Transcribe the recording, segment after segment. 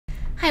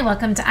Hi,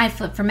 welcome to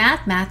iFlip for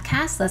Math,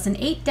 MathCast, Lesson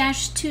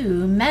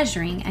 8-2,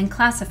 Measuring and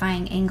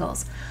Classifying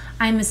Angles.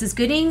 I'm Mrs.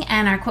 Gooding,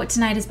 and our quote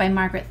tonight is by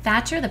Margaret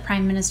Thatcher, the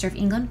Prime Minister of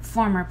England,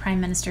 former Prime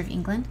Minister of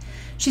England.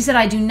 She said,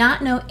 "I do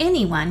not know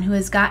anyone who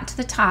has gotten to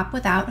the top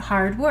without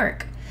hard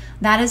work.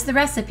 That is the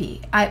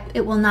recipe.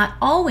 It will not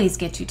always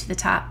get you to the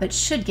top, but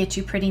should get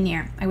you pretty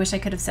near." I wish I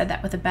could have said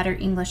that with a better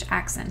English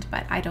accent,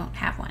 but I don't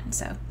have one,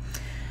 so.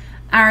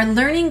 Our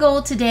learning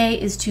goal today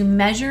is to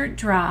measure,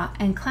 draw,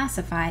 and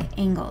classify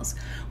angles.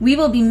 We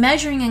will be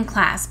measuring in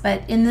class,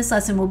 but in this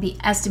lesson we'll be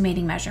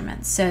estimating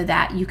measurements so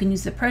that you can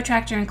use the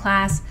protractor in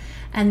class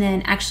and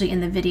then actually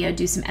in the video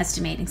do some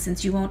estimating,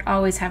 since you won't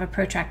always have a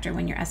protractor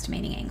when you're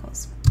estimating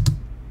angles.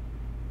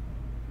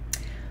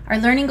 Our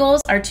learning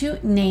goals are to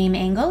name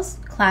angles,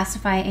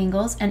 classify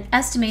angles, and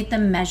estimate the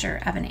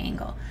measure of an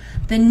angle.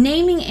 The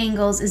naming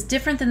angles is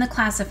different than the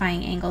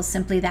classifying angles,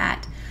 simply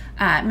that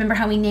remember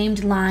how we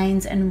named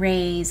lines and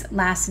rays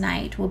last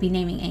night? We'll be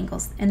naming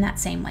angles in that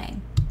same way.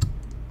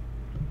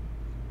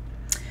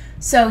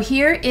 So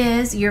here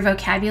is your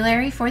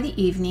vocabulary for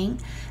the evening.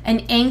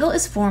 An angle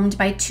is formed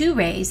by two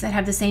rays that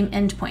have the same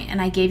endpoint,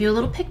 and I gave you a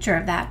little picture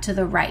of that to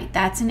the right.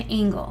 That's an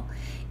angle.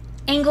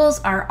 Angles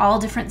are all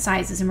different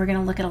sizes, and we're going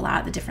to look at a lot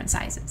of the different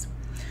sizes.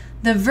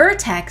 The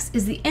vertex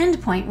is the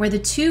endpoint where the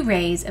two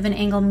rays of an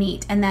angle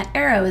meet, and that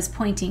arrow is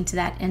pointing to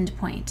that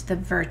endpoint, the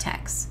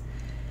vertex.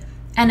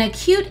 An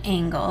acute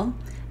angle,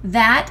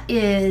 that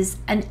is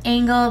an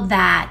angle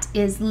that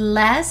is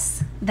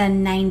less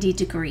than 90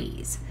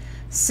 degrees.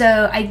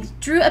 So I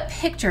drew a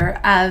picture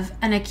of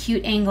an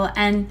acute angle,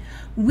 and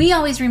we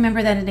always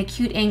remember that an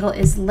acute angle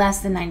is less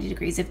than 90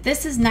 degrees. If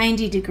this is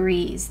 90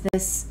 degrees,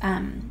 this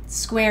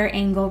square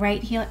angle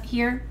right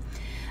here,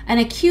 an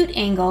acute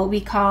angle we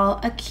call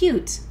a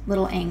cute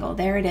little angle.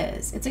 There it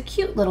is. It's a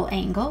cute little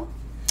angle,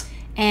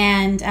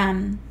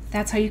 and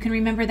that's how you can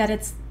remember that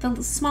it's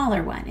the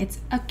smaller one. It's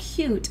a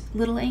cute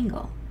little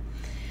angle.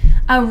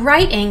 A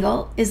right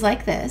angle is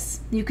like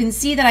this. You can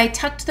see that I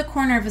tucked the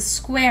corner of a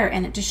square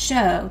in it to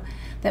show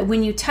that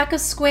when you tuck a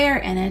square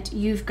in it,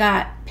 you've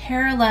got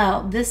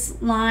parallel. This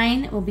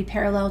line will be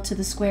parallel to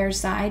the square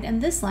side,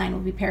 and this line will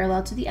be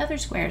parallel to the other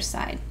square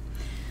side.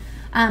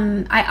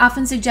 I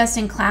often suggest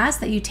in class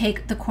that you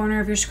take the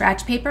corner of your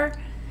scratch paper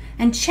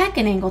and check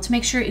an angle to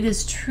make sure it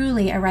is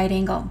truly a right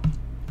angle.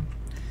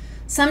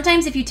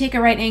 Sometimes if you take a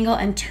right angle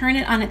and turn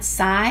it on its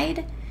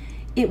side,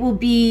 it will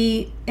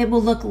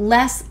look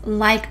less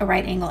like a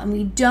right angle, and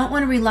we don't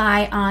want to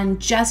rely on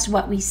just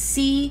what we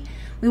see.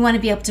 We want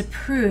to be able to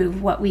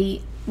prove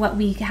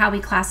how we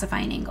classify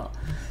an angle.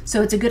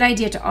 So it's a good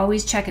idea to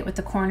always check it with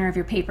the corner of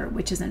your paper,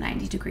 which is a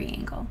 90-degree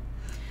angle.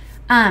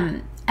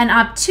 An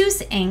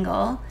obtuse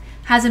angle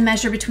has a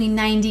measure between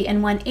 90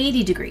 and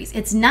 180 degrees.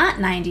 It's not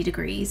 90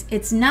 degrees,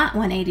 it's not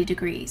 180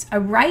 degrees. A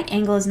right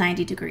angle is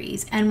 90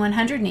 degrees, and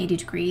 180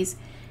 degrees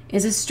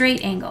is a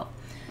straight angle.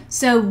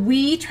 So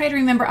we try to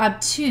remember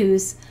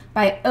obtuse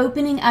by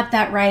opening up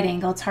that right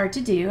angle. It's hard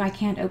to do. I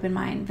can't open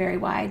mine very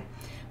wide,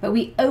 but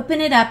we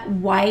open it up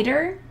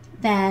wider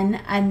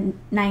than a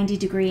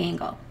 90-degree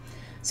angle.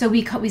 So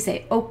we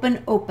say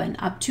open, open.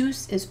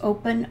 Obtuse is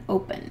open,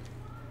 open.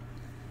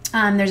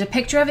 There's a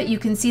picture of it. You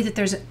can see that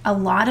there's a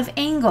lot of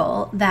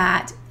angle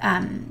that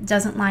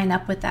doesn't line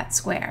up with that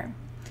square.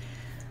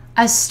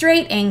 A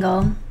straight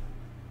angle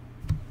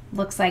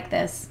looks like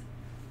this.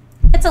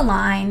 It's a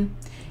line.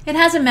 It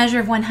has a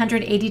measure of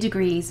 180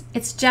 degrees.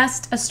 It's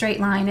just a straight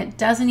line. It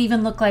doesn't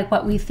even look like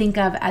what we think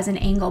of as an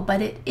angle, but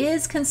it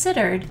is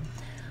considered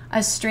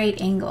a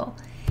straight angle.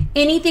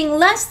 Anything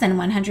less than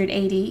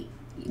 180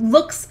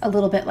 looks a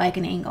little bit like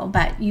an angle,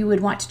 but you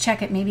would want to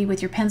check it maybe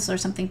with your pencil or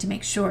something to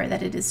make sure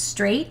that it is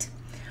straight,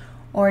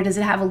 or does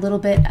it have a little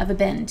bit of a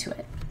bend to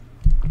it.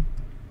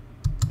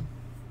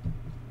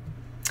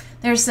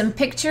 There's some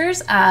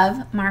pictures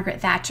of Margaret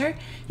Thatcher.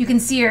 You can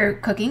see her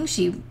cooking.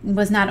 She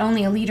was not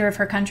only a leader of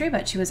her country,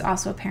 but she was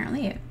also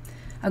apparently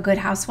a good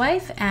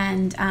housewife,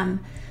 and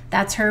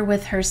that's her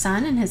with her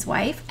son and his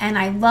wife. And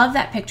I love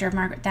that picture of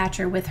Margaret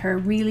Thatcher with her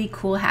really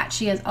cool hat.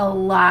 She has a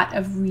lot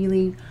of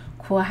really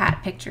cool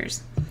hat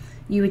pictures.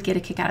 You would get a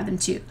kick out of them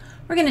too.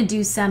 We're going to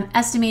do some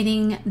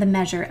estimating the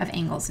measure of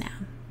angles now.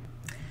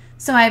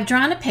 So I've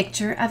drawn a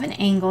picture of an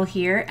angle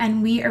here,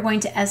 and we are going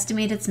to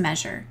estimate its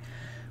measure.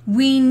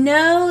 We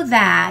know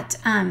that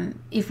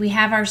if we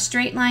have our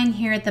straight line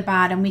here at the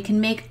bottom, we can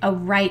make a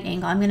right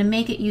angle. I'm going to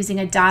make it using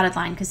a dotted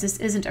line because this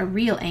isn't a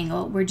real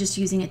angle. We're just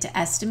using it to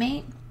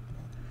estimate.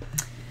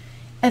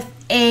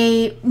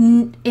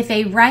 If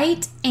a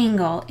right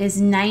angle is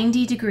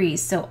 90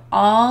 degrees, so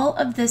all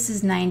of this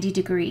is 90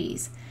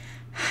 degrees,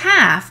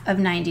 half of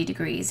 90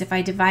 degrees, if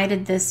I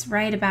divided this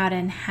right about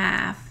in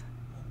half,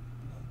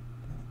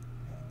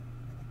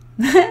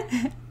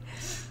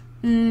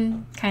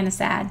 kind of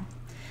sad.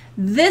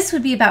 This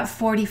would be about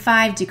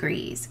 45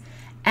 degrees,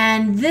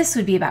 and this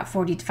would be about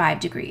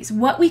 45 degrees.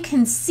 What we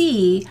can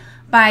see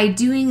by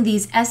doing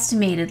these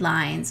estimated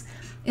lines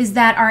is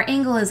that our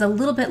angle is a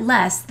little bit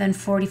less than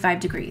 45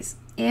 degrees.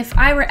 If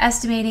I were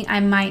estimating, I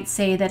might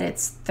say that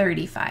it's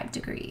 35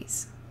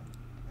 degrees,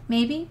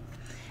 maybe.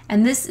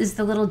 And this is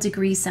the little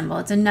degree symbol.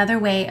 It's another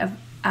way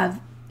of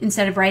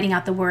instead of writing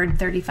out the word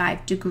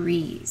 35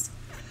 degrees.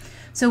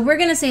 So we're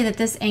going to say that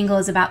this angle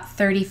is about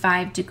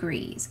 35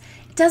 degrees.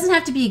 It doesn't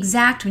have to be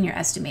exact when you're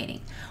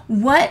estimating.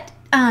 What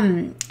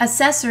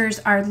assessors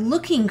are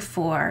looking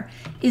for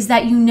is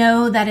that you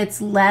know that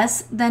it's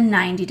less than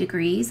 90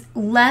 degrees,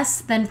 less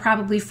than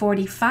probably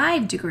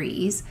 45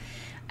 degrees,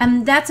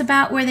 and that's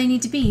about where they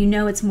need to be. You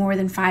know it's more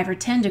than 5 or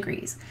 10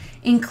 degrees.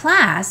 In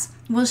class,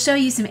 we'll show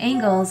you some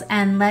angles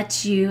and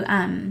let you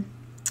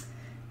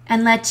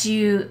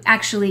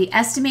actually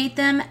estimate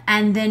them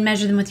and then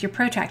measure them with your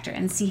protractor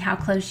and see how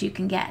close you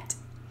can get.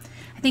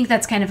 I think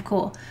that's kind of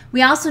cool.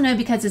 We also know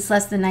because it's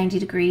less than 90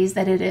 degrees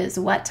that it is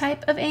what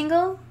type of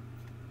angle?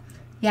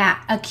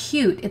 Yeah,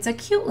 acute. It's a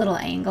cute little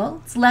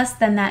angle. It's less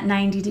than that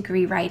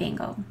 90-degree right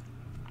angle.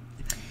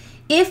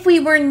 If we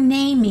were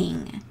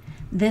naming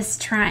this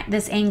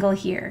angle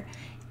here,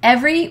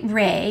 every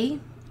ray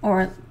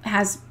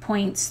has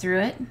points through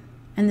it,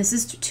 and this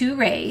is 2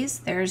 rays.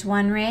 There's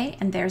one ray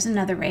and there's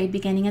another ray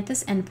beginning at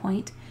this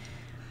endpoint.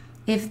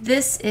 If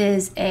this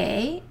is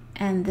A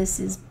and this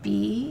is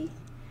B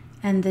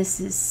and this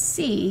is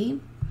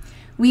C,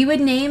 we would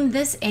name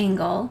this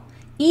angle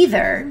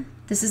either,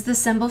 this is the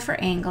symbol for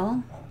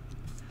angle,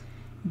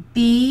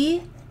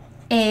 BAC,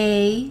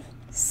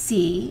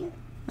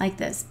 like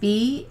this,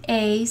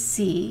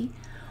 BAC,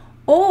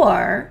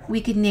 or we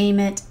could name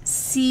it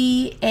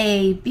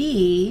CAB,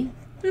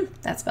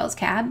 that spells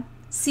cab,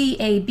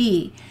 CAB.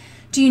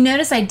 Do you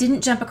notice I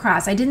didn't jump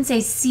across? I didn't say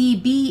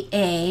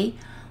CBA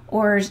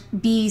or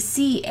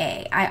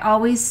BCA. I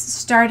always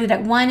started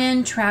at one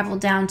end, traveled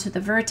down to the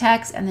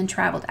vertex, and then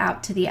traveled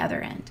out to the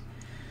other end.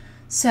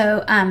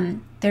 So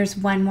there's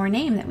one more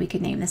name that we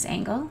could name this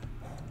angle,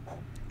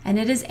 and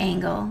it is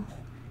angle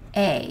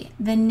A,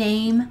 the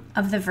name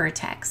of the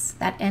vertex,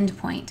 that end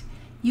point.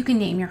 You can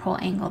name your whole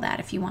angle that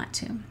if you want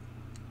to.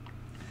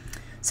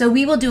 So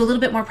we will do a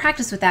little bit more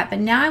practice with that, but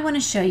now I want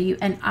to show you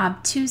an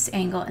obtuse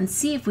angle and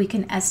see if we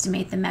can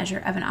estimate the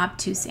measure of an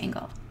obtuse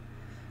angle.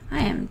 I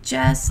am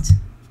just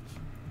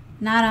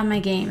not on my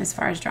game as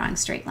far as drawing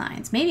straight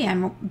lines. Maybe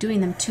I'm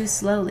doing them too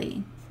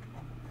slowly.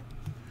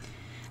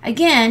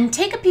 Again,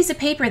 take a piece of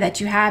paper that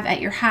you have at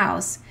your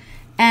house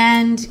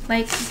and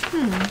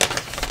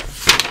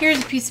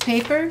here's a piece of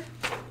paper.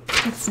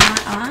 It's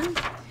not on.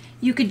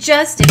 You could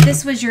just, if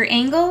this was your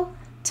angle,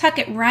 tuck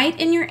it right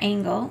in your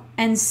angle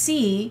and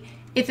see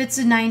if it's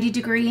a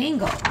 90-degree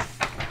angle.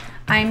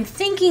 I'm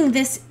thinking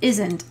this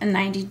isn't a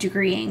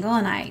 90-degree angle,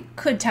 and I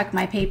could tuck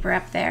my paper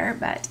up there,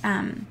 but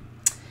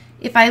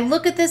if I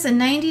look at this, a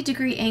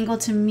 90-degree angle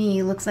to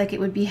me looks like it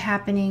would be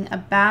happening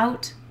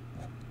about,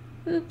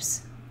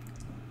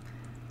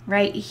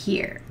 right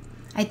here.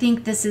 I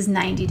think this is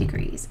 90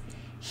 degrees.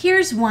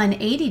 Here's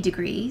 180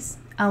 degrees,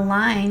 a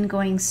line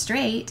going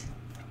straight,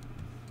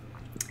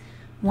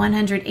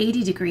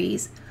 180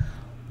 degrees.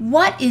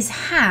 What is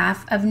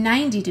half of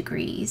 90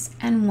 degrees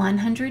and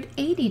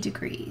 180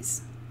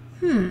 degrees?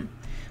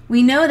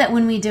 We know that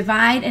when we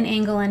divide an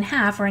angle in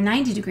half, or a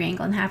 90-degree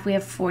angle in half, we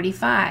have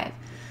 45.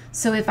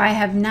 So if I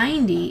have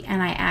 90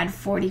 and I add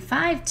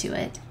 45 to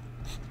it,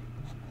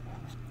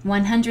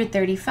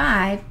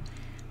 135,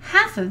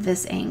 half of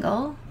this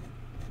angle,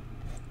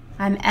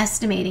 I'm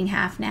estimating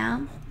half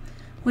now,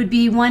 would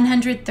be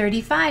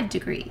 135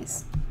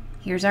 degrees.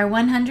 Here's our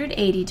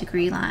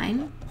 180-degree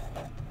line.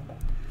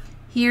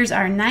 Here's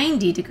our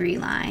 90-degree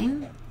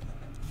line.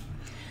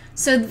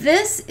 So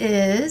this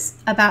is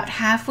about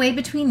halfway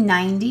between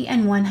 90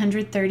 and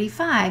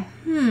 135.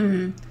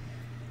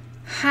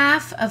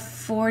 Half of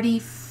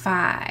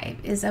 45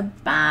 is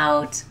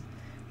about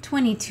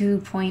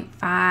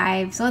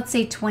 22.5. So let's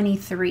say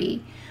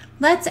 23.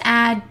 Let's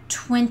add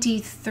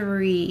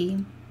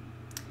 23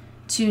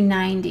 to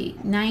 90.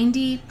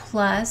 90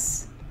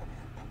 plus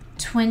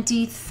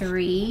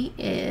 23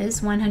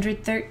 is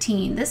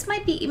 113. This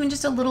might be even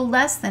just a little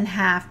less than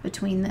half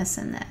between this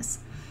and this.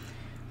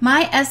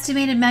 My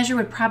estimated measure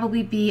would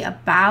probably be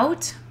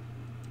about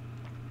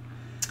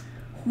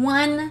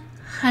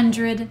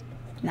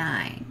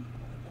 109.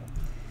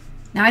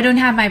 Now I don't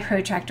have my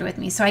protractor with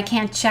me, so I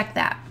can't check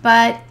that,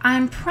 but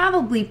I'm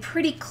probably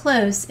pretty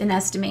close in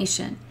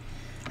estimation.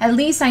 At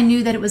least I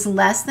knew that it was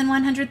less than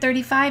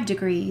 135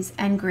 degrees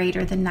and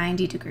greater than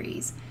 90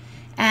 degrees.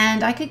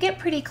 And I could get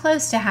pretty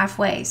close to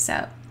halfway,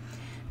 so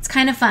it's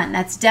kind of fun.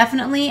 That's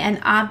definitely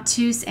an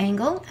obtuse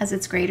angle, as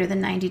it's greater than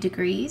 90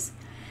 degrees.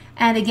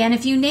 And again,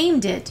 if you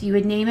named it, you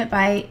would name it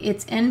by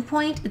its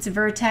endpoint, its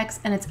vertex,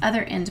 and its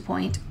other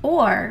endpoint,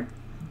 or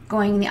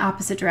going in the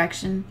opposite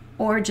direction,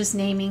 or just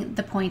naming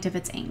the point of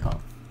its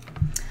angle.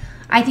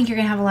 I think you're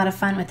going to have a lot of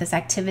fun with this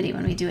activity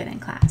when we do it in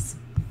class.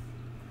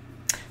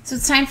 So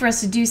it's time for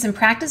us to do some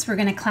practice. We're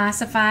going to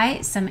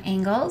classify some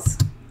angles.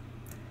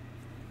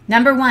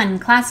 Number 1,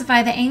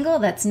 classify the angle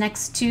that's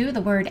next to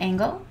the word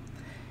angle,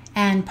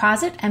 and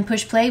pause it and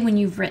push play when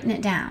you've written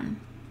it down.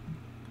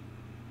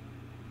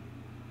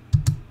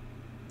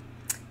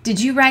 Did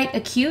you write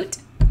acute?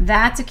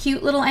 That's a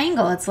cute little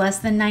angle. It's less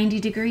than 90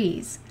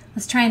 degrees.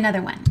 Let's try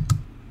another one.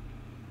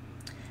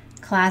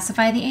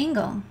 Classify the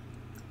angle.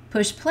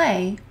 Push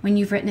play when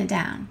you've written it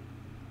down.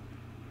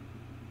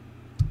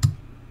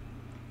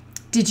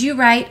 Did you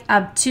write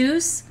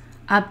obtuse?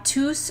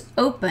 Obtuse,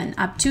 open.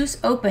 Obtuse,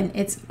 open.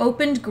 It's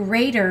opened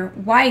greater,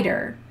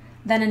 wider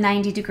than a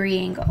 90-degree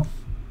angle.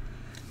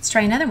 Let's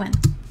try another one.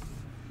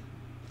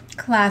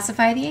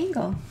 Classify the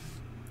angle.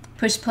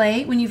 Push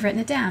play when you've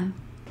written it down.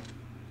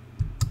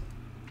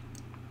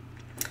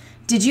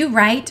 Did you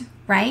write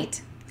right?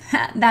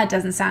 That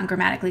doesn't sound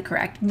grammatically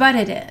correct, but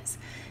it is.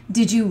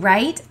 Did you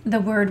write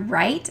the word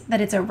right, that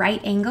it's a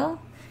right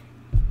angle?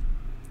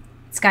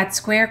 It's got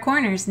square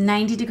corners,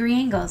 90-degree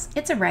angles.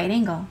 It's a right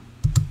angle.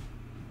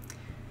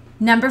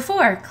 Number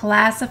 4,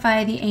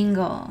 classify the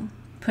angle.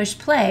 Push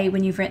play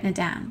when you've written it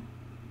down.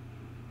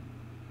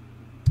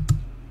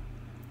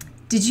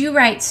 Did you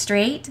write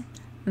straight?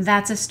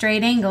 That's a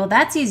straight angle.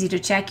 That's easy to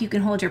check. You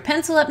can hold your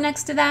pencil up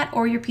next to that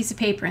or your piece of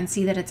paper and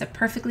see that it's a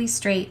perfectly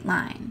straight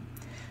line.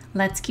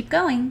 Let's keep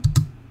going.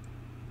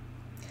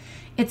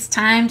 It's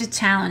time to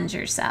challenge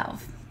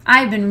yourself.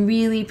 I've been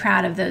really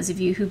proud of those of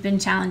you who've been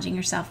challenging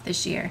yourself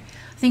this year.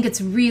 I think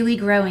it's really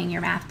growing your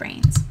math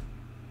brains.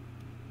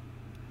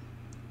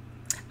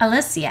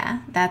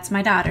 Alicia, that's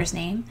my daughter's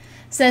name,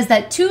 says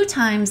that 2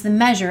 times the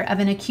measure of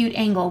an acute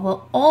angle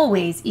will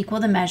always equal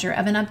the measure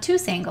of an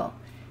obtuse angle.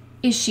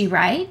 Is she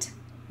right?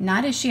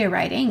 Not is she a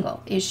right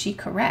angle. Is she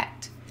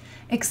correct?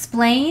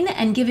 Explain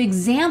and give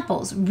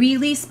examples,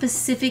 really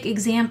specific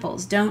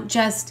examples. Don't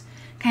just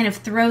kind of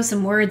throw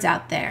some words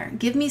out there.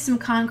 Give me some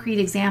concrete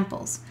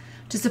examples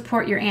to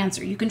support your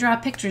answer. You can draw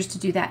pictures to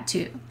do that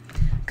too.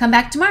 Come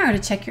back tomorrow to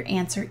check your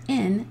answer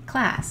in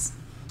class.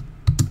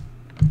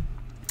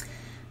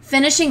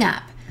 Finishing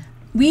up,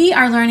 we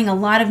are learning a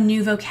lot of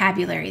new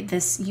vocabulary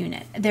this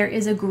unit. There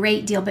is a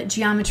great deal, but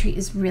geometry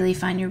is really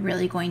fun. You're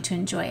really going to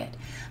enjoy it.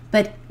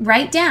 But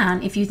write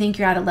down if you think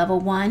you're at a level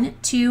 1,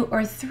 2,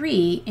 or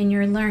 3 in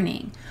your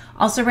learning.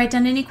 Also write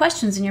down any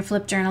questions in your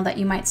flip journal that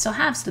you might still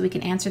have so that we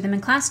can answer them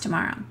in class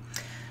tomorrow.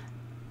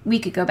 We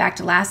could go back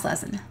to last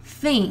lesson.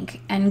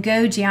 Think and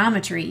go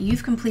geometry.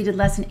 You've completed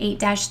lesson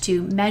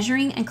 8-2,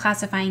 measuring and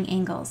classifying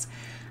angles.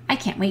 I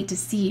can't wait to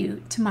see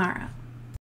you tomorrow.